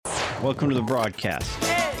Welcome to the broadcast.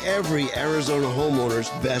 Every Arizona homeowner's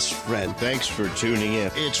best friend. Thanks for tuning in.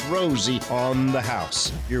 It's Rosie on the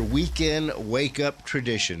house. Your weekend wake-up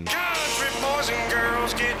tradition. Country boys and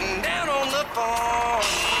girls getting down on the farm.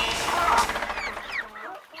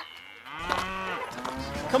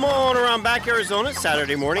 Come on around back, Arizona.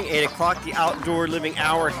 Saturday morning, 8 o'clock, the outdoor living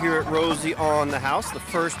hour here at Rosie on the house. The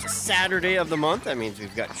first Saturday of the month. That means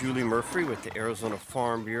we've got Julie Murphy with the Arizona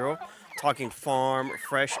Farm Bureau talking farm,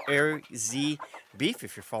 fresh, AZ beef.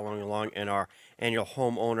 If you're following along in our annual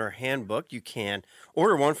homeowner handbook, you can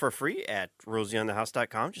order one for free at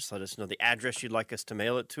rosieonthehouse.com. Just let us know the address you'd like us to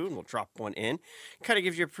mail it to, and we'll drop one in. Kind of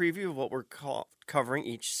gives you a preview of what we're covering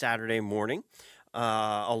each Saturday morning,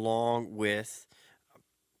 along with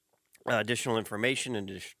additional information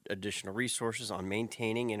and additional resources on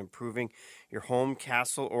maintaining and improving your home,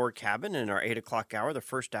 castle, or cabin. In our 8 o'clock hour, the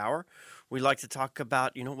first hour, we like to talk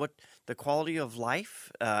about, what the quality of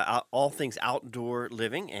life, all things outdoor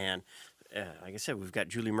living. And like I said, we've got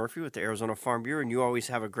Julie Murphy with the Arizona Farm Bureau, and you always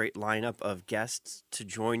have a great lineup of guests to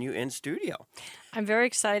join you in studio. I'm very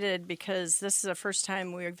excited because this is the first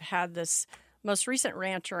time we've had this most recent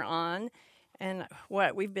rancher on. And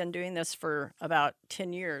we've been doing this for about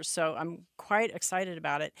 10 years, so I'm quite excited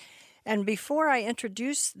about it. And before I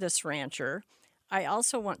introduce this rancher, I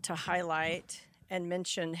also want to highlight and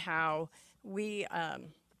mention how the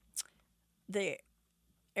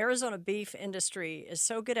Arizona beef industry is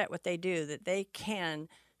so good at what they do that they can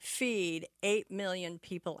feed 8 million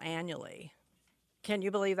people annually. Can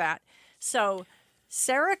you believe that? So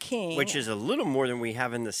Sarah King, which is a little more than we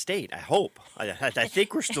have in the state, I hope. I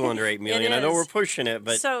think we're still under 8 million. I know we're pushing it,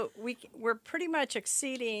 but so we're pretty much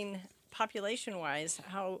exceeding population-wise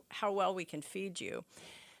how well we can feed you.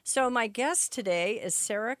 So my guest today is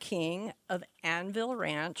Sarah King of Anvil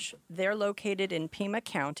Ranch. They're located in Pima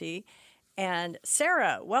County. And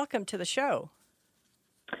Sarah, welcome to the show.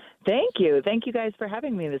 Thank you. Thank you guys for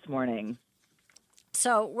having me this morning.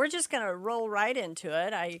 So we're just going to roll right into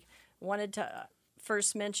it. I wanted to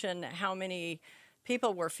first mention how many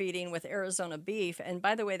people we're feeding with Arizona beef. And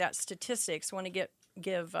by the way, that statistics, I want to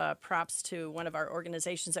give props to one of our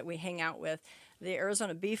organizations that we hang out with. The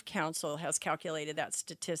Arizona Beef Council has calculated that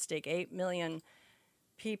statistic. 8 million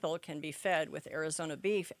people can be fed with Arizona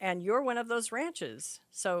beef. And you're one of those ranches.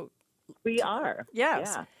 So we are.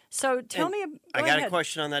 Yes. Yeah. So tell me. I got a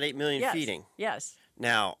question on that 8 million feeding. Yes.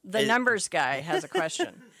 Now, the numbers guy has a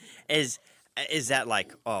question. Is that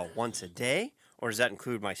like once a day? Or does that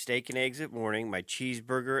include my steak and eggs at morning, my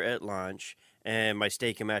cheeseburger at lunch, and my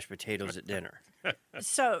steak and mashed potatoes at dinner?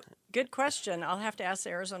 So, good question. I'll have to ask the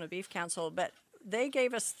Arizona Beef Council, but they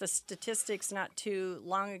gave us the statistics not too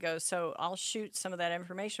long ago, so I'll shoot some of that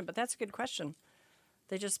information. But that's a good question.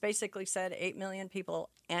 They just basically said 8 million people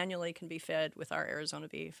annually can be fed with our Arizona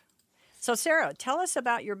beef. So, Sarah, tell us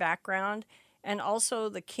about your background and also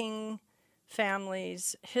the King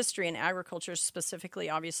family's history in agriculture, specifically,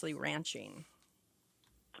 obviously, ranching.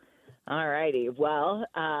 All righty. Well,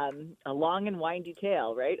 a long and windy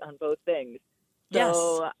tale, right, on both things. Yes.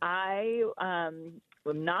 So I am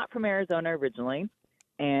not from Arizona originally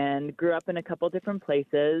and grew up in a couple different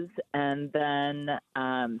places. And then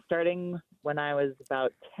starting when I was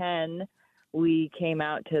about 10, we came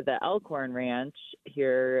out to the Elkhorn Ranch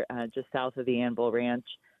here just south of the Anvil Ranch.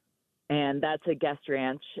 And that's a guest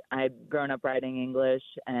ranch. I'd grown up riding English,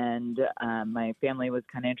 and my family was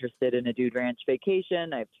kind of interested in a dude ranch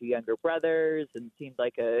vacation. I have 2 younger brothers, and it seemed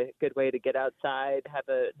like a good way to get outside, have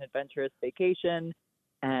an adventurous vacation,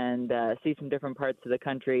 and see some different parts of the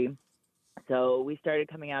country. So we started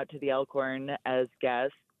coming out to the Elkhorn as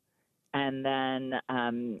guests. And then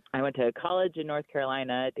I went to college in North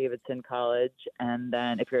Carolina at Davidson College. And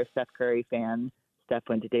then if you're a Steph Curry fan, Steph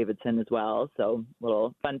went to Davidson as well, so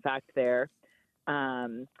little fun fact there.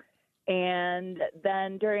 And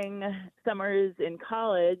then during summers in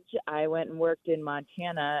college, I went and worked in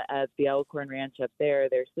Montana at the Elkhorn Ranch up there,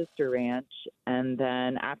 their sister ranch. And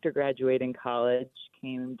then after graduating college,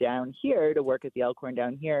 came down here to work at the Elkhorn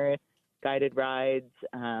down here, guided rides,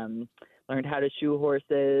 learned how to shoe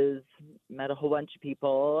horses, met a whole bunch of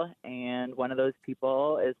people. And one of those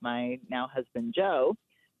people is my now husband, Joe,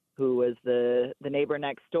 who was the neighbor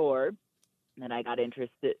next door that I got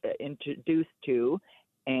introduced to,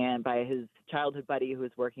 and by his childhood buddy who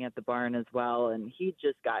was working at the barn as well. And he'd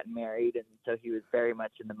just gotten married, and so he was very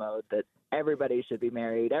much in the mode that everybody should be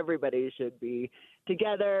married, everybody should be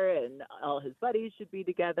together, and all his buddies should be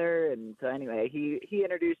together. And so anyway, he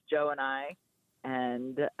introduced Joe and I,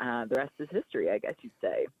 and the rest is history, I guess you'd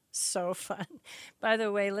say. So fun. By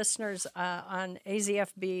the way, listeners, on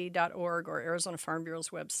azfb.org or Arizona Farm Bureau's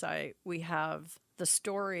website, we have the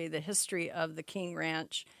story, the history of the King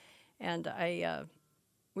Ranch. And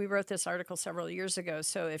we wrote this article several years ago.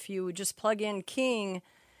 So if you just plug in King,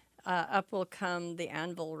 up will come the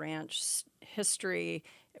Anvil Ranch history.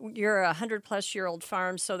 You're a 100-plus-year-old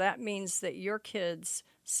farm, so that means that your kids,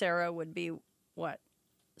 Sarah, would be what,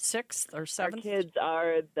 sixth or seventh? Our kids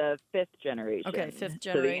are the fifth generation. Okay, fifth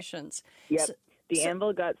So generations. the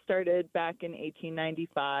Anvil got started back in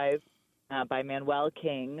 1895 by Manuel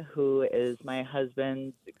King, who is my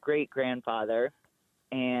husband's great-grandfather.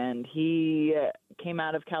 And he came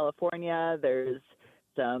out of California. There's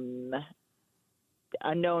some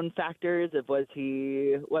unknown factors of what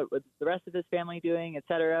was the rest of his family doing, et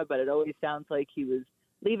cetera. But it always sounds like he was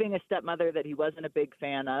leaving a stepmother that he wasn't a big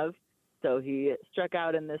fan of. So he struck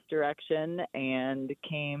out in this direction and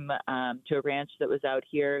came to a ranch that was out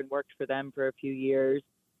here and worked for them for a few years,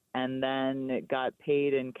 and then got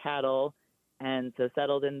paid in cattle, and so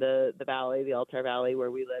settled in the valley, the Altar Valley,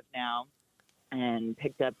 where we live now, and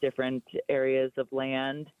picked up different areas of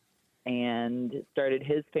land and started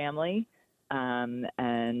his family.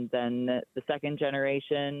 And then the second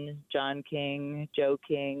generation, John King, Joe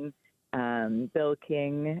King, Bill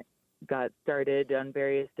King, got started on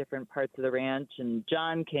various different parts of the ranch. And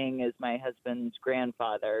John King is my husband's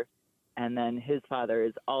grandfather, and then his father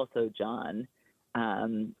is also John.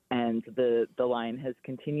 And the line has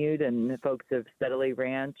continued, and folks have steadily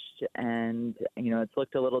ranched, and it's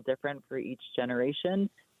looked a little different for each generation,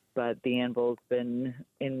 but the Anvil's been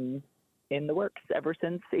in the works ever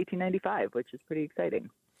since 1895, which is pretty exciting.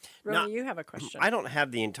 Rona, Now, you have a question. I don't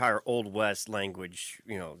have the entire Old West language,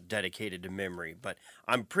 dedicated to memory, but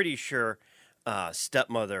I'm pretty sure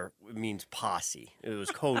stepmother means posse. It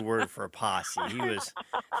was code word for a posse. He was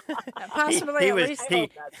Possibly he at was- least. I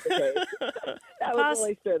hope that's the case. That would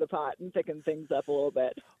really stir the pot and thicken things up a little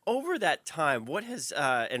bit. over that time. What has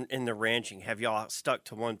in the ranching? Have y'all stuck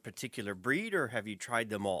to one particular breed, or have you tried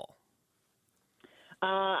them all?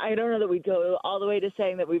 I don't know that we go all the way to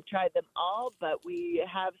saying that we've tried them all, but we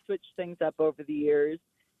have switched things up over the years.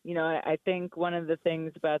 I think one of the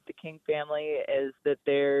things about the King family is that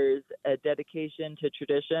there's a dedication to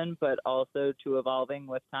tradition, but also to evolving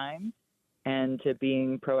with time and to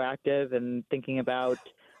being proactive and thinking about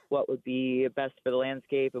what would be best for the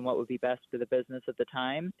landscape and what would be best for the business at the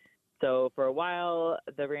time. So for a while,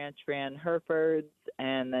 the ranch ran Herefords,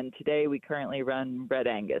 and then today we currently run Red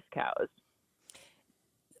Angus cows.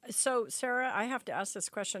 So, Sarah, I have to ask this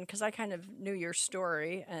question because I kind of knew your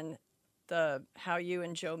story and how you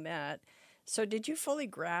and Joe met. So did you fully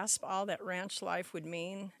grasp all that ranch life would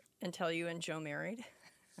mean until you and Joe married?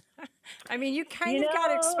 I mean, you kind of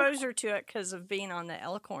got exposure to it because of being on the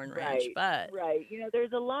Elkhorn Ranch, but... Right.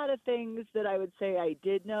 There's a lot of things that I would say I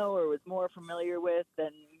did know or was more familiar with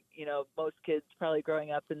than, most kids probably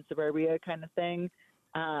growing up in suburbia kind of thing.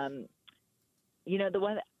 The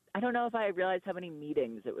one... I don't know if I realized how many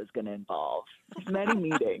meetings it was going to involve. Many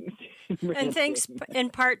meetings. And thanks in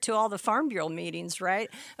part to all the Farm Bureau meetings, right?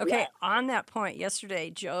 Okay, Yeah. On that point, yesterday,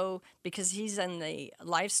 Joe, because he's in the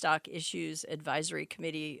Livestock Issues Advisory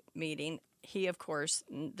Committee meeting, he, of course,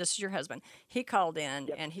 this is your husband, he called in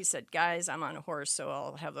and he said, guys, I'm on a horse, so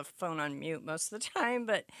I'll have the phone on mute most of the time.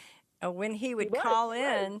 But when he would call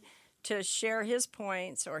in to share his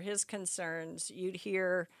points or his concerns, you'd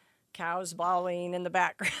hear cows bawling in the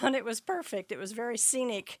background. It was perfect. It was very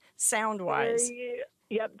scenic sound-wise.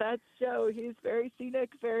 Yep, that's Joe. He's very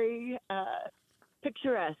scenic, very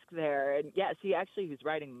picturesque there. And yes, he was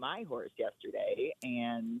riding my horse yesterday,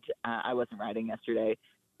 and I wasn't riding yesterday.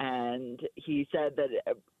 And he said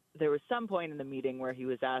that there was some point in the meeting where he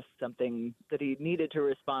was asked something that he needed to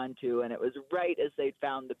respond to, and it was right as they'd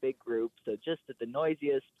found the big group, so just at the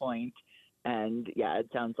noisiest point. And yeah, it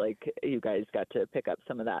sounds like you guys got to pick up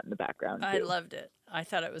some of that in the background, too. I loved it. I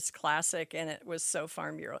thought it was classic, and it was so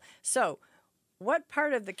Farm Bureau. So what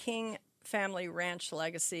part of the King family ranch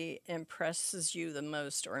legacy impresses you the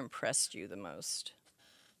most or impressed you the most?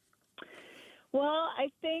 Well, I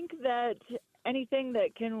think that anything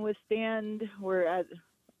that can withstand, we're at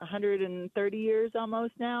 130 years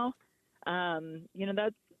almost now,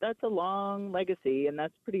 that's a long legacy, and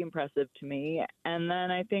that's pretty impressive to me. And then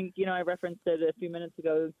I think, I referenced it a few minutes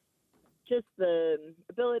ago, just the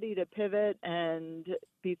ability to pivot and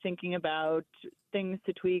be thinking about things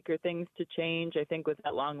to tweak or things to change. I think with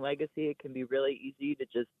that long legacy, it can be really easy to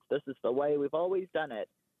just, this is the way we've always done it.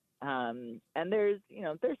 And there's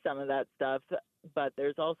some of that stuff, but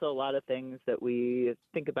there's also a lot of things that we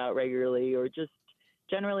think about regularly or just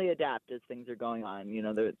generally adapt as things are going on.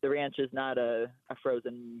 The ranch is not a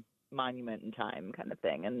frozen monument in time kind of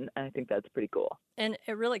thing. And I think that's pretty cool. And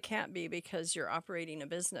it really can't be because you're operating a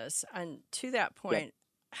business. And to that point,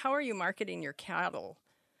 how are you marketing your cattle?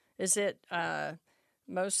 Is it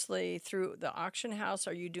mostly through the auction house?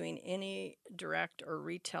 Are you doing any direct or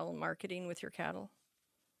retail marketing with your cattle?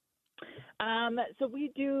 So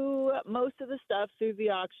we do most of the stuff through the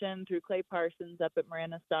auction, through Clay Parsons up at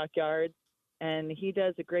Marana Stockyards, and he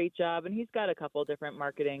does a great job. And he's got a couple different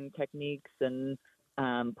marketing techniques and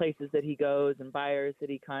places that he goes and buyers that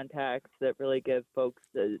he contacts that really give folks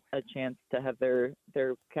a chance to have their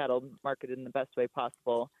cattle marketed in the best way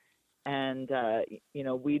possible. And,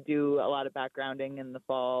 we do a lot of backgrounding in the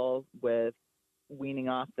fall with weaning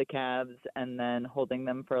off the calves and then holding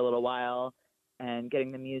them for a little while and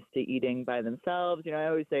getting them used to eating by themselves. I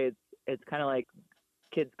always say it's kind of like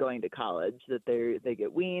kids going to college, that they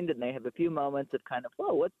get weaned and they have a few moments of kind of,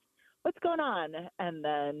 whoa, what's going on? And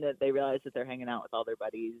then they realize that they're hanging out with all their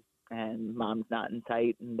buddies and mom's not in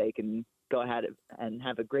sight, and they can go ahead and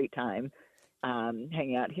have a great time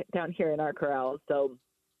hanging out down here in our corrals. So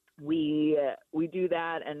we do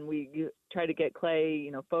that, and we try to get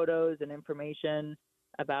Clay, photos and information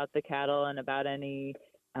about the cattle and about any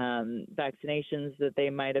vaccinations that they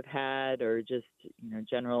might have had, or just,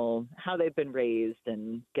 general how they've been raised,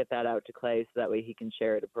 and get that out to Clay so that way he can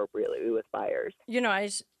share it appropriately with buyers. I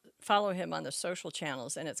follow him on the social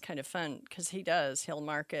channels, and it's kind of fun because he'll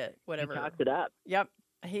market whatever. He talks it up. Yep.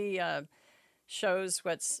 He shows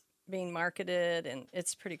what's being marketed, and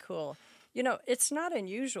it's pretty cool. It's not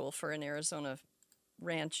unusual for an Arizona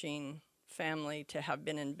ranching family to have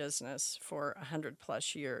been in business for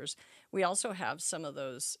 100+ years. We also have some of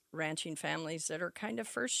those ranching families that are kind of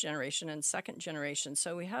first generation and second generation.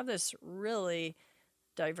 So we have this really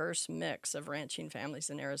diverse mix of ranching families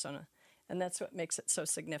in Arizona, and that's what makes it so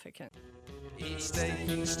significant. Eat steak,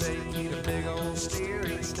 eat a big old steer,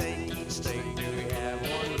 eat steak, do we have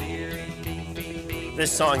one deer, eat beef, eat beef.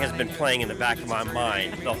 This song has been playing in the back of my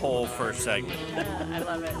mind the whole first segment. I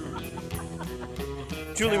love it.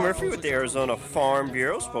 Julie Murphy with the Arizona Farm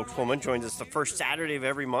Bureau, spokeswoman, joins us the first Saturday of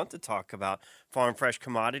every month to talk about farm fresh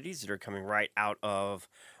commodities that are coming right out of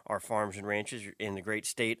our farms and ranches in the great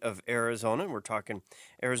state of Arizona. And we're talking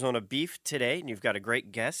Arizona beef today, and you've got a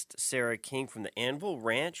great guest, Sarah King from the Anvil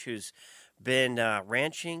Ranch, who's been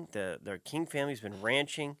ranching. The King family's been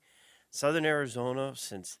ranching southern Arizona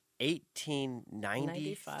since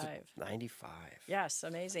 1895. Yes,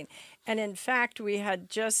 amazing. And in fact, we had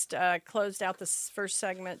just closed out this first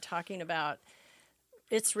segment talking about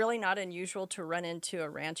it's really not unusual to run into a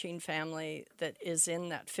ranching family that is in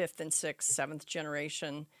that 5th and 6th, 7th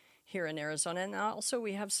generation here in Arizona. And also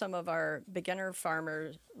we have some of our beginner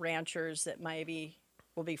farmer ranchers that maybe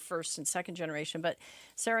will be 1st and 2nd generation. But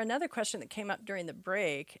Sarah, another question that came up during the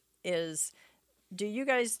break is, do you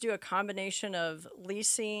guys do a combination of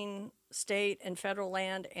leasing state and federal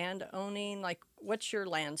land and owning? Like, what's your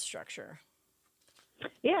land structure?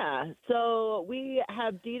 Yeah, so we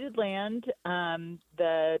have deeded land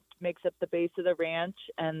that makes up the base of the ranch,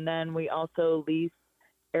 and then we also lease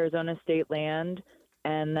Arizona state land,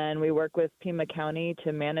 and then we work with Pima County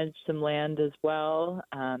to manage some land as well.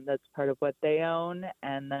 That's part of what they own,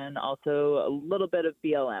 and then also a little bit of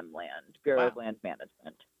BLM land, Bureau of Land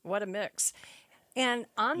Management. What a mix. And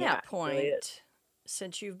on that point, really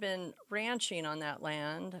since you've been ranching on that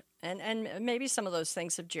land, and maybe some of those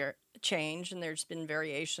things have changed and there's been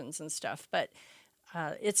variations and stuff, but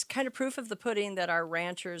it's kind of proof of the pudding that our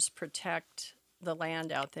ranchers protect the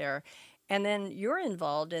land out there. And then you're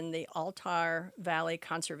involved in the Altar Valley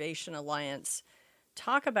Conservation Alliance.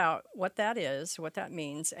 Talk about what that is, what that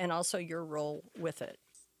means, and also your role with it.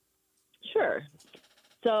 Sure.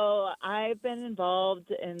 So I've been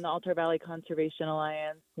involved in the Altar Valley Conservation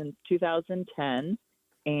Alliance since 2010,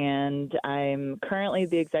 and I'm currently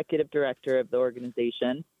the executive director of the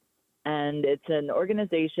organization. And it's an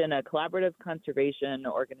organization, a collaborative conservation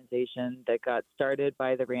organization that got started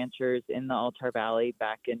by the ranchers in the Altar Valley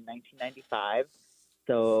back in 1995.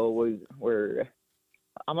 So we're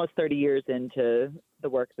almost 30 years into the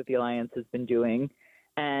work that the Alliance has been doing.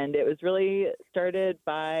 And it was really started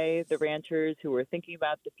by the ranchers who were thinking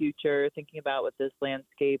about the future, thinking about what this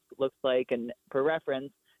landscape looks like. And for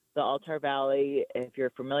reference, the Altar Valley, if you're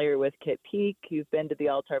familiar with Kitt Peak, you've been to the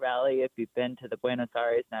Altar Valley. If you've been to the Buenos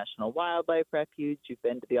Aires National Wildlife Refuge, you've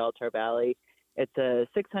been to the Altar Valley. It's a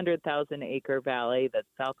 600,000 acre valley that's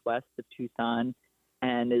southwest of Tucson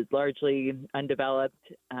and is largely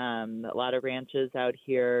undeveloped. A lot of ranches out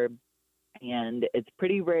here. And it's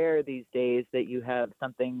pretty rare these days that you have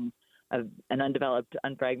something of an undeveloped,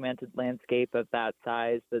 unfragmented landscape of that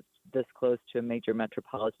size that's this close to a major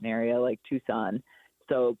metropolitan area like Tucson.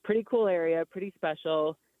 So pretty cool area, pretty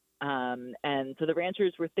special. And so the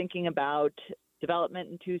ranchers were thinking about development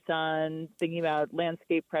in Tucson, thinking about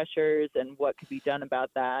landscape pressures and what could be done about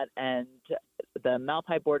that. And the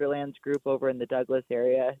Malpai Borderlands group over in the Douglas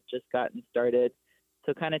area had just gotten started.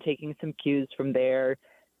 So kind of taking some cues from there,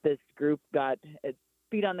 this group got its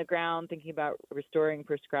feet on the ground, thinking about restoring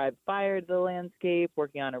prescribed fire to the landscape,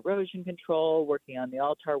 working on erosion control, working on the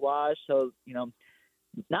Altar Wash. So,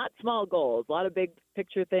 not small goals, a lot of big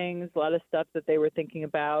picture things, a lot of stuff that they were thinking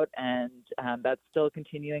about, and that's still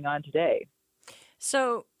continuing on today.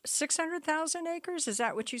 So 600,000 acres, is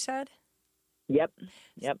that what you said? Yep.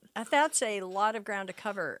 That's a lot of ground to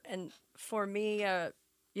cover. And for me,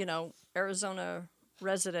 Arizona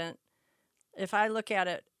resident, if I look at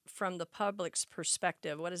it from the public's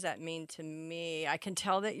perspective, what does that mean to me? I can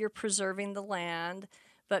tell that you're preserving the land,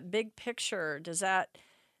 but big picture,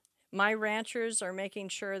 my ranchers are making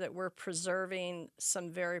sure that we're preserving some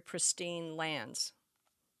very pristine lands,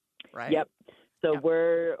 right? Yep. So Yep.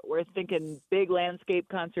 we're thinking big landscape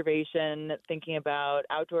conservation, thinking about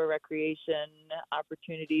outdoor recreation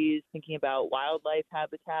opportunities, thinking about wildlife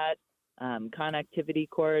habitat, connectivity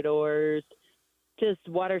corridors, just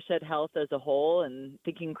watershed health as a whole, and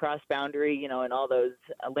thinking cross-boundary, in all those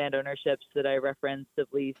land ownerships that I referenced of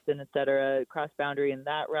leased and et cetera, cross-boundary in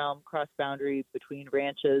that realm, cross-boundary between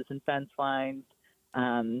ranches and fence lines,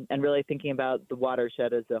 and really thinking about the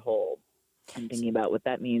watershed as a whole and thinking about what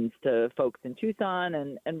that means to folks in Tucson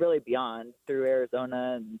and really beyond through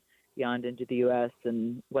Arizona and beyond into the U.S.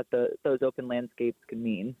 and what those open landscapes can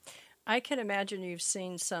mean. I can imagine you've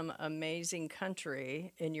seen some amazing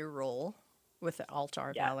country in your role with the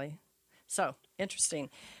Altar Valley. So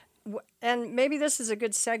interesting. And maybe this is a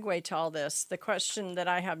good segue to all this. The question that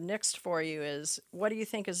I have next for you is, what do you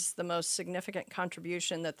think is the most significant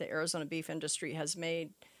contribution that the Arizona beef industry has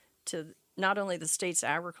made to not only the state's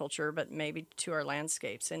agriculture, but maybe to our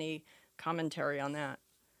landscapes? Any commentary on that?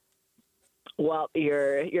 Well,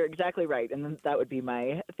 you're exactly right. And that would be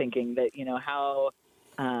my thinking, that, how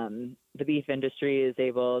the beef industry is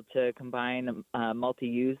able to combine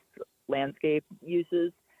multi-use landscape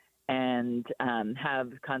uses and have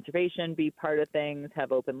conservation be part of things,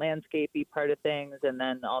 have open landscape be part of things, and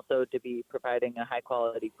then also to be providing a high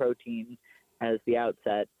quality protein as the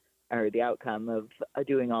outset or the outcome of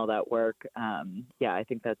doing all that work. I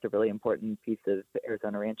think that's a really important piece of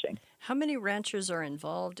Arizona ranching. How many ranchers are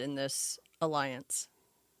involved in this alliance?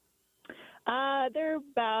 There are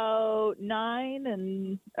about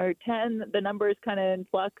 9 or 10. The number is kind of in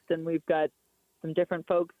flux, and we've got some different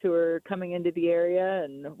folks who are coming into the area,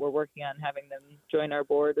 and we're working on having them join our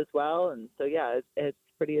board as well. And so, it's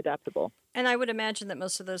pretty adaptable. And I would imagine that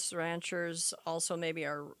most of those ranchers also maybe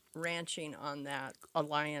are ranching on that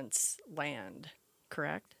alliance land,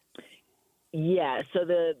 correct? Yeah, so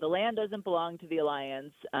the land doesn't belong to the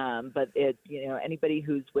alliance, but anybody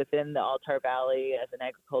who's within the Altar Valley as an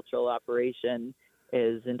agricultural operation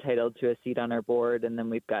is entitled to a seat on our board, and then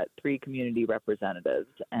we've got 3 community representatives.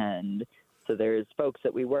 And so there's folks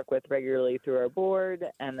that we work with regularly through our board,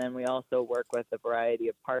 and then we also work with a variety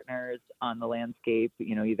of partners on the landscape,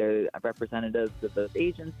 either representatives of those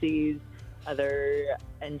agencies, other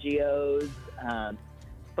NGOs,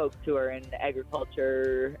 folks who are in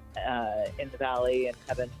agriculture in the valley and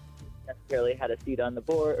haven't necessarily had a seat on the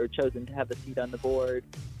board or chosen to have a seat on the board.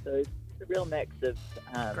 So it's a real mix of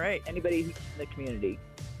anybody who's in the community.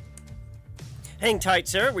 Hang tight,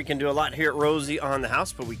 Sarah. We can do a lot here at Rosie on the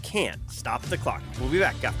House, but we can't stop the clock. We'll be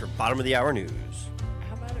back after bottom of the hour news.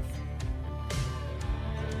 How about if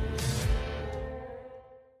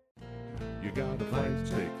You got a flank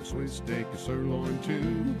steak, a Swiss steak, a sirloin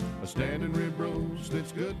too, a standing rib roast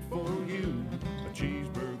that's good for you, a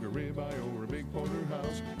cheeseburger, ribeye, or a big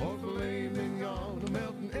porterhouse, or filet mignon,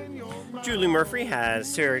 melting in your mouth. Julie Murphy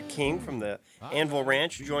has Sarah King from the Anvil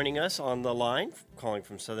Ranch joining us on the line, calling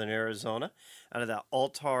from southern Arizona, out of the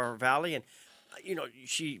Altar Valley. And,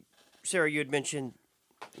 Sarah, you had mentioned,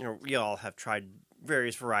 we all have tried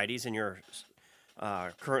various varieties, and you're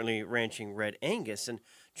currently ranching Red Angus. And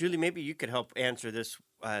Julie, maybe you could help answer this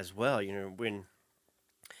as well. When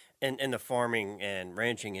in the farming and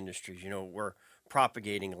ranching industries, we're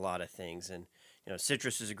propagating a lot of things, and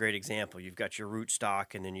citrus is a great example. You've got your root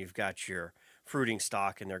stock, and then you've got your fruiting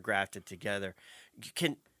stock, and they're grafted together.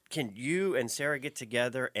 Can you and Sarah get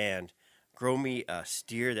together and grow me a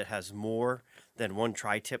steer that has more than one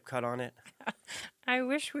tri-tip cut on it? I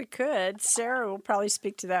wish we could. Sarah will probably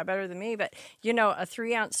speak to that better than me. But, a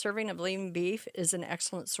 3-ounce serving of lean beef is an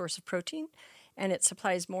excellent source of protein, and it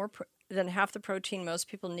supplies more than half the protein most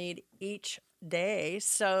people need each day.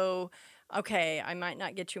 So, okay, I might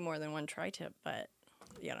not get you more than one tri-tip, but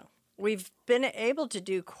we've been able to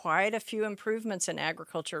do quite a few improvements in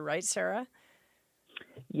agriculture, right, Sarah?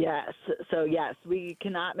 Yes. So yes, we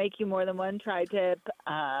cannot make you more than one tri-tip.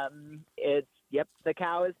 The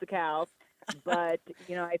cow is the cow. But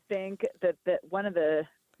I think that one of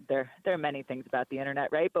there are many things about the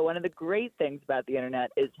internet, right? But one of the great things about the internet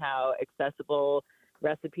is how accessible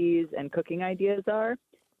recipes and cooking ideas are.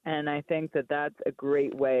 And I think that that's a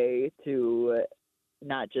great way to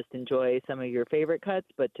not just enjoy some of your favorite cuts,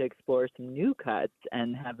 but to explore some new cuts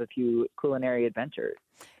and have a few culinary adventures.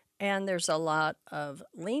 And there's a lot of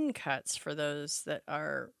lean cuts for those that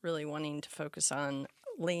are really wanting to focus on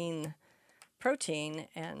lean protein,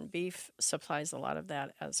 and beef supplies a lot of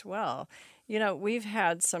that as well. We've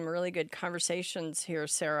had some really good conversations here,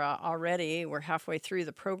 Sarah, already. We're halfway through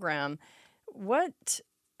the program. What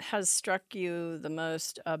has struck you the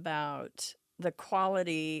most about the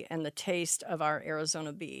quality and the taste of our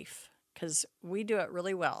Arizona beef? Because we do it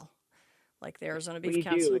really well. Like the Arizona Beef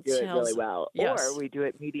Council We do it tells- really well. Yes. Or we do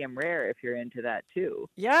it medium rare if you're into that too.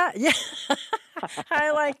 Yeah. I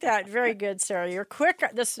like that. Very good, Sarah. You're quick.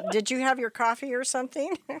 Did you have your coffee or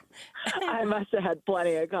something? I must have had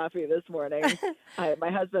plenty of coffee this morning. My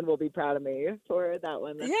husband will be proud of me for that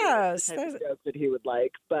one. That's Yes, the type of joke that he would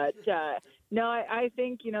like. But no, I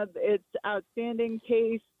think it's outstanding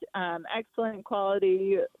taste, excellent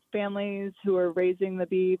quality. Families who are raising the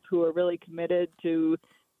beef, who are really committed to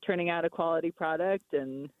turning out a quality product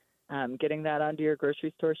and getting that onto your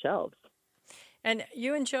grocery store shelves. And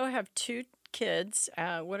you and Joe have two kids.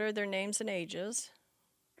 What are their names and ages?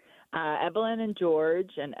 Evelyn and George,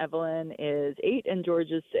 and Evelyn is 8 and George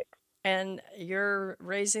is 6. And you're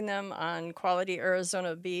raising them on quality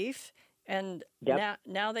Arizona beef. And Yep.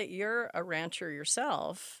 now that you're a rancher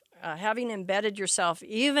yourself, having embedded yourself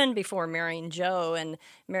even before marrying Joe and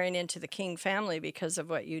marrying into the King family because of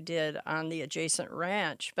what you did on the adjacent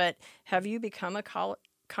ranch, but have you become a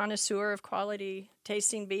connoisseur of quality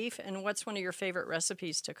tasting beef? And what's one of your favorite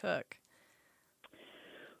recipes to cook?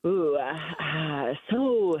 Ooh,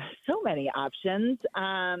 so many options.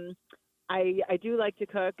 I do like to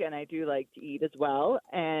cook, and I do like to eat as well.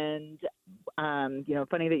 And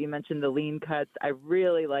funny that you mentioned the lean cuts. I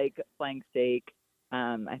really like flank steak.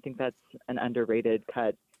 I think that's an underrated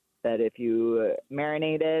cut. That if you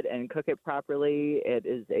marinate it and cook it properly, it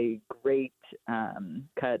is a great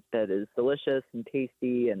cut that is delicious and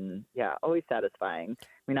tasty, and always satisfying. I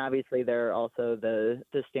mean, obviously there are also the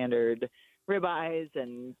standard ribeyes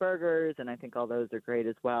and burgers, and I think all those are great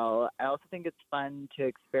as well. I also think it's fun to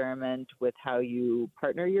experiment with how you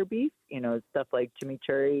partner your beef, stuff like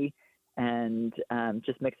chimichurri and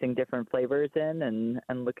just mixing different flavors in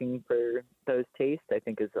and looking for those tastes, I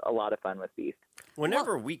think is a lot of fun with beef.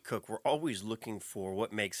 Whenever we cook, we're always looking for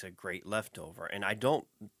what makes a great leftover, and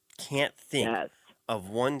can't think of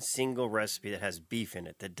one single recipe that has beef in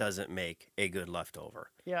it that doesn't make a good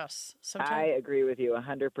leftover. Yes. I agree with you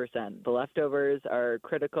 100%. The leftovers are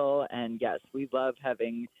critical, and yes, we love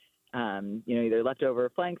having either leftover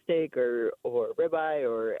flank steak or ribeye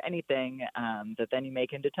or anything that then you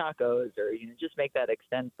make into tacos, or just make that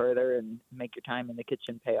extend further and make your time in the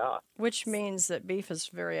kitchen pay off. Which means that beef is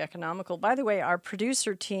very economical. By the way, our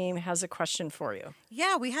producer team has a question for you.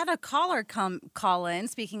 Yeah, we had a caller call in,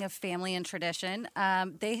 speaking of family and tradition.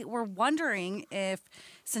 They were wondering if,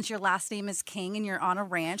 since your last name is King and you're on a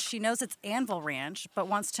ranch, she knows it's Anvil Ranch, but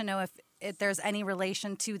wants to know if there's any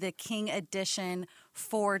relation to the King Edition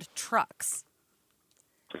Ford trucks.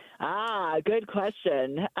 Good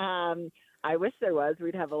question. I wish there was.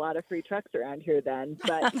 We'd have a lot of free trucks around here then.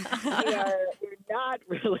 But we're not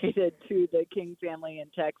related to the King family in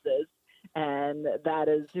Texas, and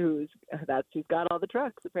that's who's got all the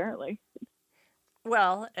trucks apparently.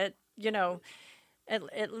 Well,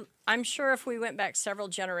 I'm sure if we went back several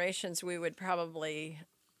generations, we would probably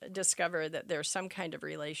discover that there's some kind of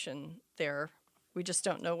relation there. We just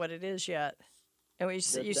don't know what it is yet. And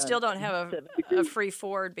you still don't have a free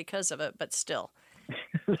Ford because of it, but still.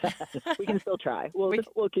 We can still try.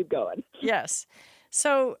 We'll keep going. Yes.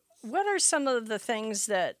 So what are some of the things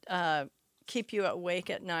that keep you awake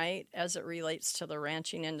at night as it relates to the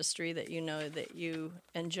ranching industry that that you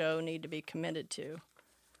and Joe need to be committed to?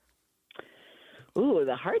 Ooh,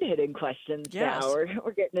 the hard-hitting questions Yes. now.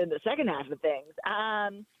 We're getting into the second half of things.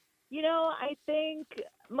 I think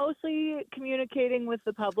mostly communicating with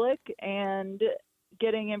the public and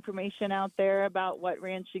getting information out there about what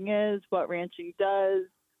ranching is, what ranching does,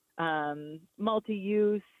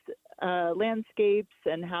 multi-use landscapes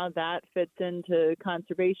and how that fits into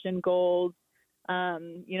conservation goals. A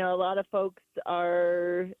lot of folks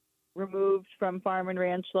are removed from farm and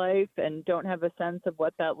ranch life and don't have a sense of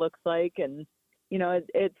what that looks like. And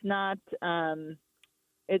it's not.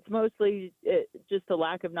 It's mostly just a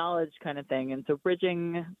lack of knowledge kind of thing, and so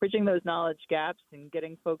bridging those knowledge gaps and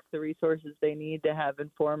getting folks the resources they need to have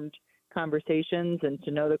informed conversations and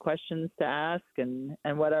to know the questions to ask and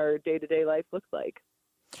what our day-to-day life looks like.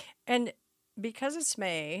 And because it's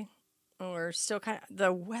May, we're still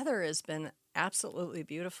the weather has been absolutely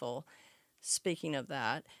beautiful. Speaking of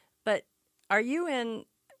that, but are you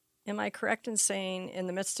am I correct in saying in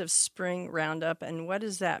the midst of spring roundup, and what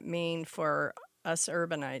does that mean for us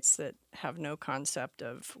urbanites that have no concept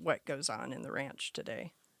of what goes on in the ranch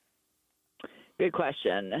today? Good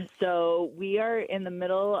question. So we are in the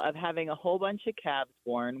middle of having a whole bunch of calves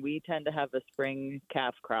born. We tend to have a spring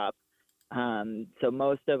calf crop. So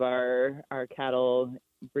most of our cattle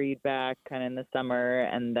breed back kind of in the summer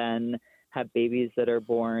and then have babies that are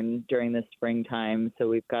born during the springtime. So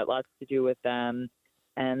we've got lots to do with them.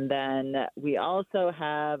 And then we also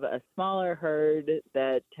have a smaller herd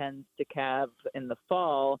that tends to calve in the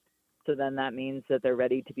fall. So then that means that they're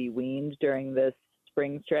ready to be weaned during this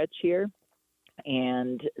spring stretch here.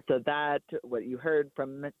 And so that, what you heard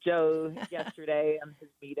from Joe yesterday on his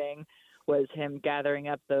meeting, was him gathering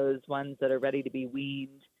up those ones that are ready to be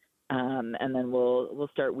weaned. And then we'll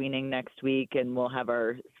start weaning next week, and we'll have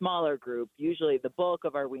our smaller group. Usually the bulk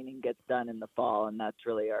of our weaning gets done in the fall, and that's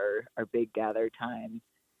really our big gather time.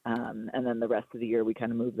 And then the rest of the year, we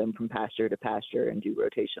kind of move them from pasture to pasture and do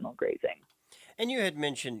rotational grazing. And you had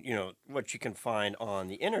mentioned, what you can find on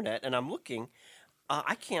the internet, and I'm looking.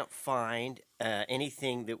 I can't find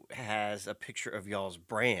anything that has a picture of y'all's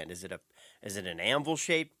brand. Is it an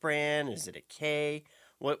anvil-shaped brand? Is it a K?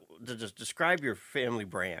 Describe your family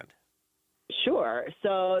brand. Sure.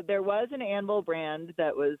 So there was an anvil brand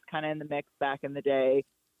that was kind of in the mix back in the day,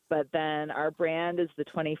 but then our brand is the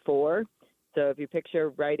 24. So if you picture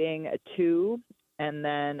writing a 2 and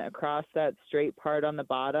then across that straight part on the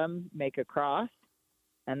bottom, make a cross,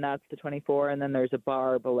 and that's the 24, and then there's a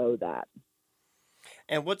bar below that.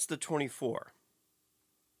 And what's the 24?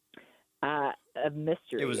 A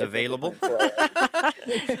mystery. It was available?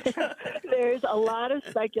 There's a lot of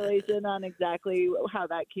speculation on exactly how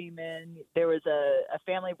that came in. There was a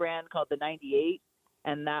family brand called the 98,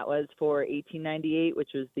 and that was for 1898,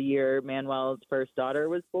 which was the year Manuel's first daughter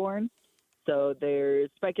was born. So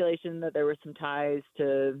there's speculation that there were some ties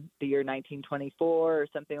to the year 1924 or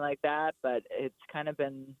something like that, but it's kind of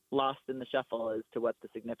been lost in the shuffle as to what the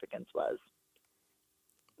significance was.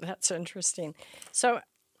 That's interesting. So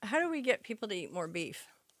how do we get people to eat more beef?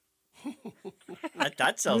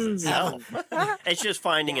 That sells itself. It's just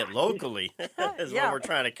finding it locally is what we're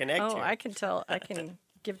trying to connect to. Oh, I can tell. I can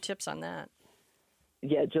give tips on that.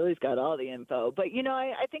 Yeah, Julie's got all the info. But,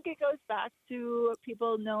 I think it goes back to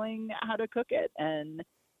people knowing how to cook it and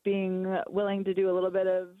being willing to do a little bit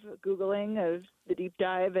of Googling of the deep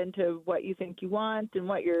dive into what you think you want and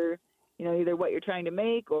what you're, either what you're trying to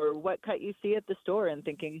make or what cut you see at the store and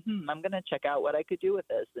thinking, I'm going to check out what I could do with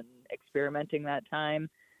this and experimenting that time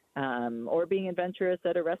or being adventurous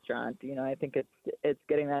at a restaurant. I think it's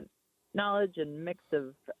getting that knowledge and mix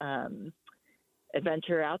of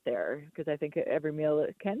adventure out there because I think every meal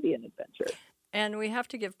can be an adventure. And we have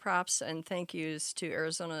to give props and thank yous to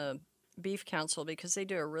Arizona Beef Council because they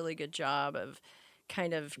do a really good job of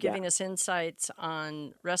kind of giving us insights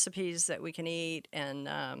on recipes that we can eat.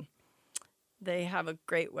 And they have a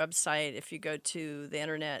great website if you go to the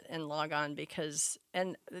internet and log on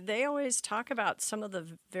and they always talk about some of the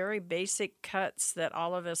very basic cuts that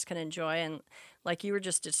all of us can enjoy. And like you were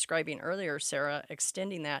just describing earlier, Sarah,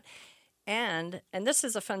 extending that. And this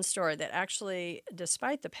is a fun story that actually,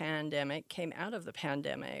 despite the pandemic, came out of the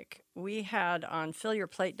pandemic. We had on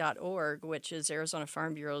fillyourplate.org, which is Arizona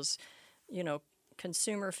Farm Bureau's,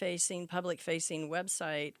 consumer-facing, public-facing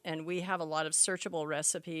website, and we have a lot of searchable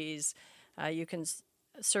recipes. You can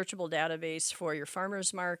searchable database for your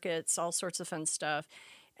farmers markets, all sorts of fun stuff.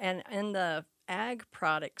 And in the ag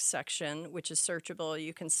products section, which is searchable,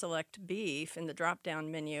 you can select beef in the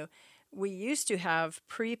drop-down menu. We used to have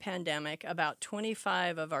pre-pandemic about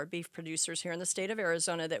 25 of our beef producers here in the state of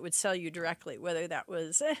Arizona that would sell you directly, whether that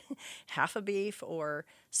was half a beef or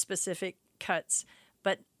specific cuts.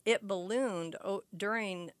 But it ballooned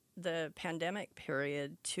during the pandemic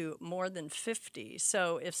period to more than 50.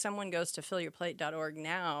 So if someone goes to fillyourplate.org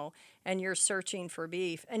now and you're searching for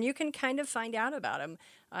beef, and you can kind of find out about them.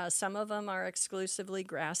 Some of them are exclusively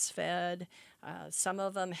grass-fed. Some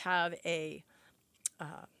of them have a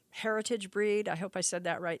heritage breed. I hope I said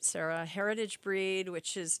that right, Sarah. Heritage breed,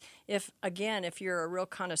 which is, if you're a real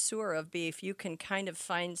connoisseur of beef, you can kind of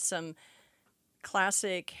find some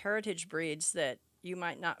classic heritage breeds that you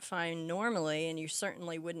might not find normally, and you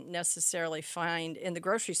certainly wouldn't necessarily find in the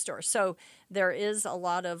grocery store. So there is a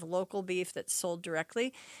lot of local beef that's sold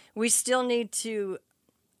directly. We still need to,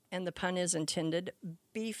 and the pun is intended,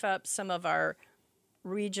 beef up some of our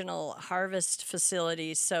regional harvest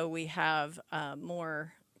facilities so we have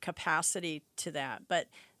more capacity to that. But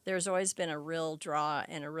there's always been a real draw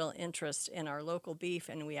and a real interest in our local beef,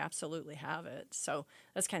 and we absolutely have it. So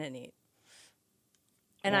that's kind of neat.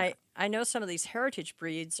 And I know some of these heritage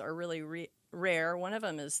breeds are really rare. One of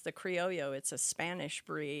them is the Criollo. It's a Spanish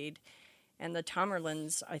breed. And the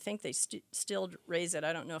Tamerlans, I think they still raise it.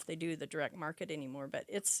 I don't know if they do the direct market anymore, but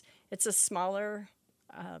it's a smaller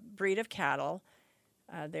breed of cattle.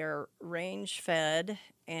 They're range fed,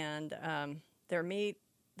 and their meat,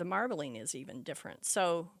 the marbling is even different.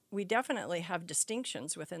 So we definitely have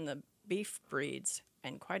distinctions within the beef breeds,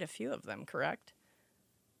 and quite a few of them, correct?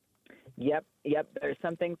 Yep. There's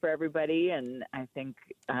something for everybody, and I think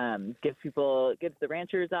gives the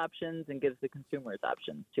ranchers options and gives the consumers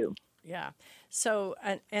options too. Yeah. So,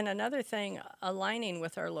 and another thing, aligning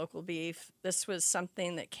with our local beef, this was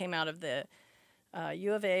something that came out of the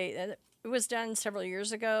U of A. It was done several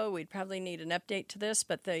years ago. We'd probably need an update to this,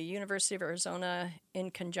 but the University of Arizona,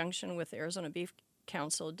 in conjunction with the Arizona Beef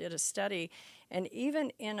Council, did a study. And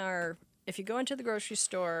even if you go into the grocery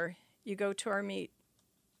store, you go to our meat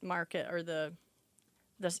market or the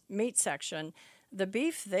meat section, the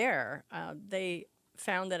beef there, they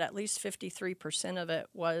found that at least 53% of it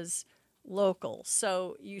was local.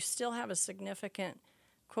 So you still have a significant,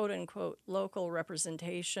 quote unquote, local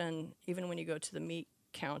representation, even when you go to the meat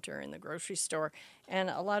counter in the grocery store. And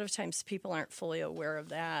a lot of times people aren't fully aware of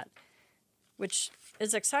that, which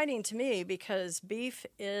is exciting to me because beef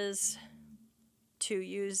is, to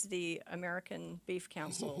use the American Beef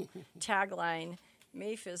Council tagline,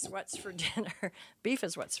 beef is what's for dinner. Beef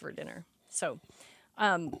is what's for dinner. So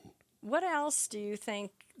what else do you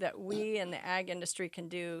think that we in the ag industry can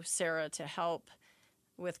do, Sarah, to help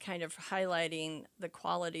with kind of highlighting the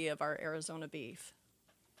quality of our Arizona beef?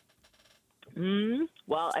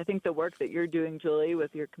 Well, I think the work that you're doing, Julie,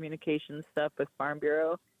 with your communication stuff with Farm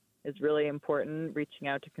Bureau is really important, reaching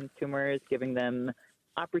out to consumers, giving them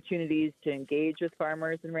opportunities to engage with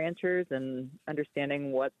farmers and ranchers and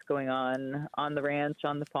understanding what's going on the ranch,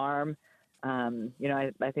 on the farm. I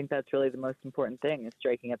think that's really the most important thing, is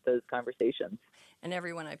striking up those conversations. And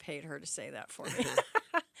everyone, I paid her to say that for me.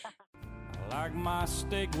 I like my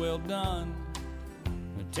steak well done,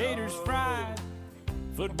 taters fried,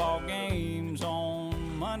 football games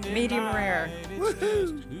on Monday Medium night. rare. It's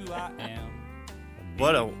just who I am.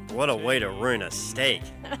 What a way to ruin a steak.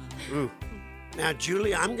 Ooh. Now,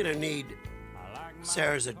 Julie, I'm going to need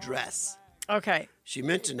Sarah's address. Okay. She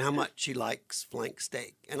mentioned how much she likes flank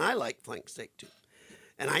steak, and I like flank steak too.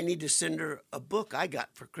 And I need to send her a book I got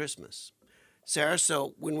for Christmas. Sarah,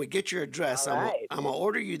 so when we get your address, All right. I'm going to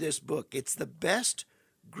order you this book. It's the best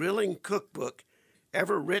grilling cookbook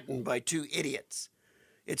ever written by two idiots.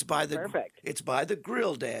 It's by the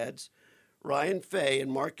Grill Dads, Ryan Fay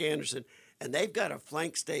and Mark Anderson, and they've got a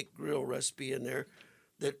flank steak grill recipe in there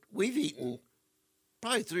that we've eaten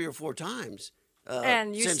probably 3 or 4 times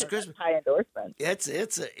And you since said Christmas. High endorsement.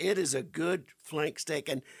 It is a good flank steak,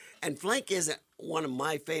 and flank isn't one of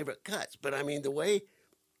my favorite cuts, but I mean the way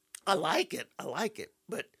I like it,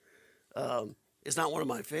 but it's not one of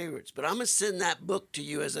my favorites. But I'm gonna send that book to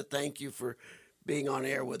you as a thank you for being on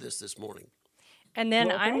air with us this morning. And then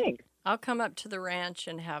Well, thanks. I'll come up to the ranch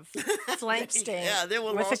and have flank steak Yeah, they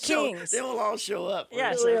will with all the Kings. They will all show up.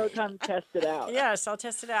 Yes. Julie will come test it out. Yes, I'll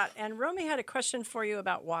test it out. And Romy had a question for you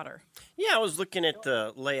about water. Yeah, I was looking at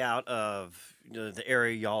the layout of the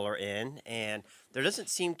area y'all are in, and there doesn't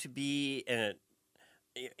seem to be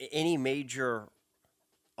any major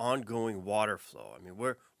ongoing water flow. I mean,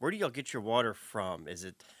 where do y'all get your water from?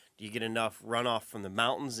 Do you get enough runoff from the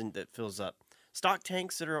mountains and that fills up stock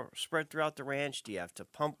tanks that are spread throughout the ranch? Do you have to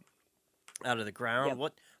pump out of the ground?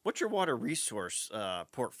 Yep. What's your water resource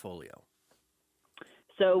portfolio?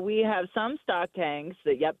 So we have some stock tanks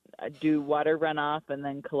that, do water runoff and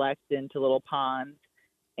then collect into little ponds.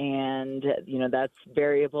 And, that's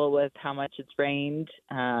variable with how much it's rained.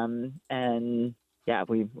 We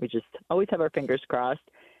just always have our fingers crossed.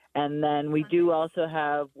 And then we do also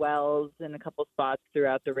have wells in a couple spots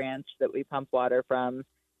throughout the ranch that we pump water from,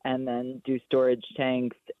 and then do storage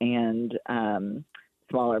tanks and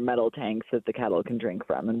smaller metal tanks that the cattle can drink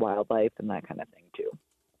from, and wildlife and that kind of thing too.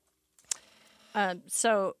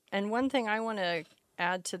 And one thing I want to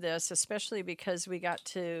add to this, especially because we got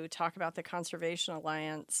to talk about the Conservation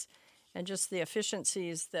Alliance and just the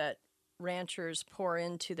efficiencies that ranchers pour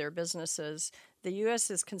into their businesses. The U.S.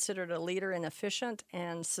 is considered a leader in efficient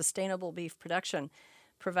and sustainable beef production,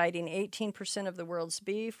 providing 18% of the world's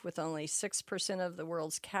beef with only 6% of the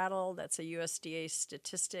world's cattle. That's a USDA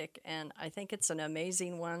statistic, and I think it's an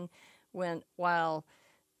amazing one. While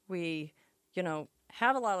we,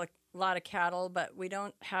 have a lot of cattle, but we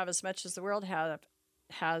don't have as much as the world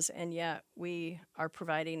has, and yet we are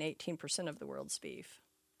providing 18% of the world's beef.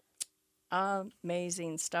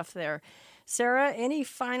 Amazing stuff there. Sarah, any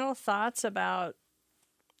final thoughts about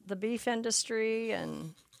the beef industry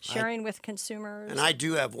and sharing with consumers? And I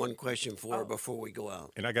do have one question for her before we go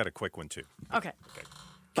out. And I got a quick one, too. Okay.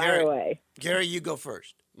 Fire away. Gary, you go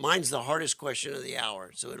first. Mine's the hardest question of the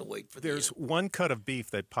hour, so it'll wait for the There's end. one cut of beef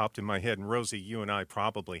that popped in my head, and Rosie, you and I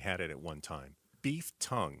probably had it at one time. Beef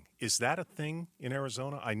tongue. Is that a thing in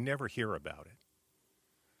Arizona? I never hear about it.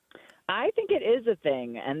 I think it is a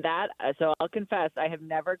thing, and so I'll confess, I have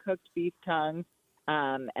never cooked beef tongue,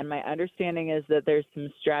 and my understanding is that there's some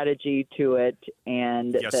strategy to it,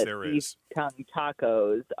 and Yes, that there beef is. tongue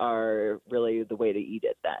tacos are really the way to eat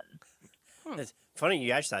it then. It's funny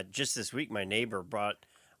you asked that. Just this week, my neighbor brought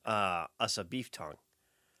us a beef tongue.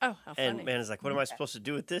 Oh, how funny. And man is like, what am I supposed to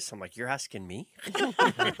do with this? I'm like, you're asking me?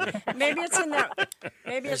 Maybe it's in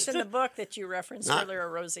the book that you referenced earlier,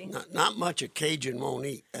 Rosie. Not much a Cajun won't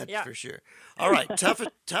eat, that's Yeah. for sure. All right, toughest.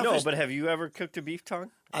 No, but have you ever cooked a beef tongue?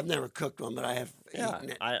 I've never cooked one, but I have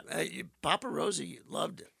eaten it. Papa Rosie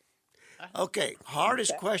loved it. Okay,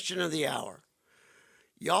 hardest question of the hour.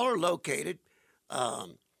 Y'all are located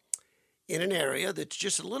in an area that's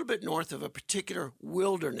just a little bit north of a particular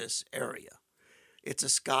wilderness area. It's a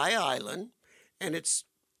sky island, and it's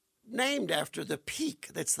named after the peak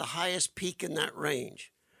that's the highest peak in that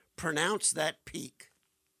range. Pronounce that peak.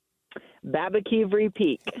 Babakivri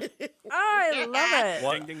Peak. Oh, I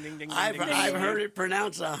love it. Ding, ding, ding, ding, I've ding, ding, I've ding. heard it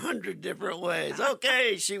pronounced 100 different ways.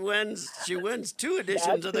 Okay, she wins. She wins 2 editions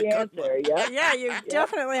That's of the the answer. cookbook. Yep. Yeah, you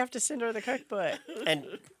definitely have to send her the cookbook. And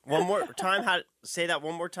one more time, say that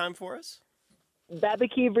one more time for us?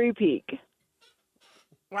 Babakivri Peak.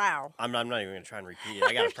 Wow. I'm not even going to try and repeat it.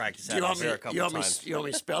 I got to practice that You out want, me, there a couple you, want times. me, you want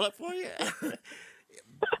me to spell it for you?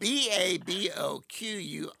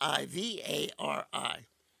 Baboquivari.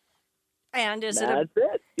 And is That's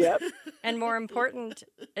it. Yep. and more important,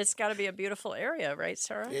 it's got to be a beautiful area, right,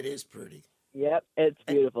 Sarah? It is pretty. Yep. It's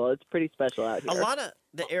beautiful. It's pretty special out here. A lot of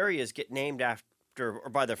the areas get named after or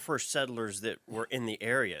by the first settlers that were in the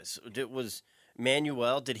areas. Was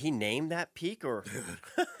Manuel, did he name that peak or?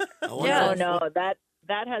 No,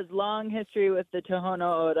 that has long history with the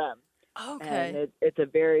Tohono O'odham. Okay. And it's a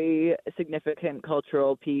very significant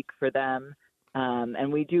cultural peak for them.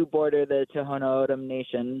 And we do border the Tohono O'odham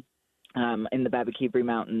Nation in the Babakivri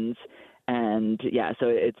Mountains. And, yeah, so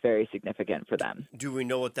it's very significant for them. Do we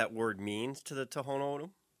know what that word means to the Tohono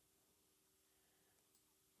O'odham?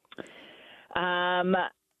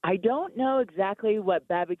 I don't know exactly what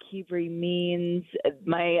Babakivri means.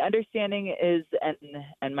 My understanding is,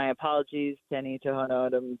 and my apologies to any Tohono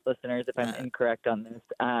O'odham listeners if I'm incorrect on this,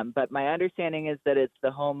 but my understanding is that it's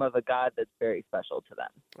the home of a god that's very special to them.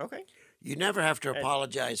 Okay. You never have to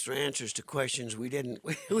apologize for answers to questions we didn't.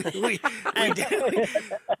 We did.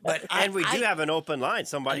 But we do have an open line.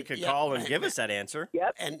 Somebody could call and give us that answer.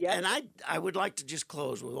 Yep. And I would like to just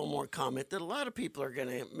close with one more comment that a lot of people are going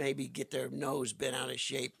to maybe get their nose bent out of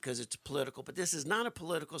shape because it's political, but this is not a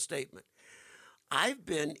political statement. I've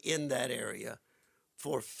been in that area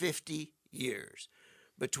for 50 years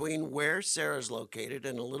between where Sarah's located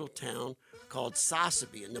and a little town called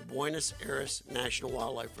Sasabe in the Buenos Aires National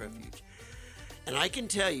Wildlife Refuge. And I can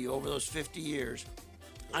tell you over those 50 years,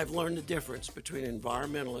 I've learned the difference between an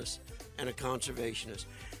environmentalist and a conservationist.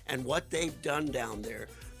 And what they've done down there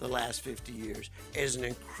the last 50 years is an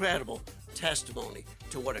incredible testimony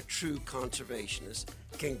to what a true conservationist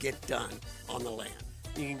can get done on the land.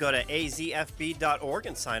 You can go to azfb.org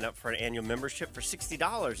and sign up for an annual membership for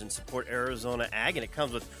 $60 and support Arizona Ag. And it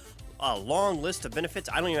comes with a long list of benefits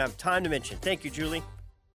I don't even have time to mention. Thank you, Julie.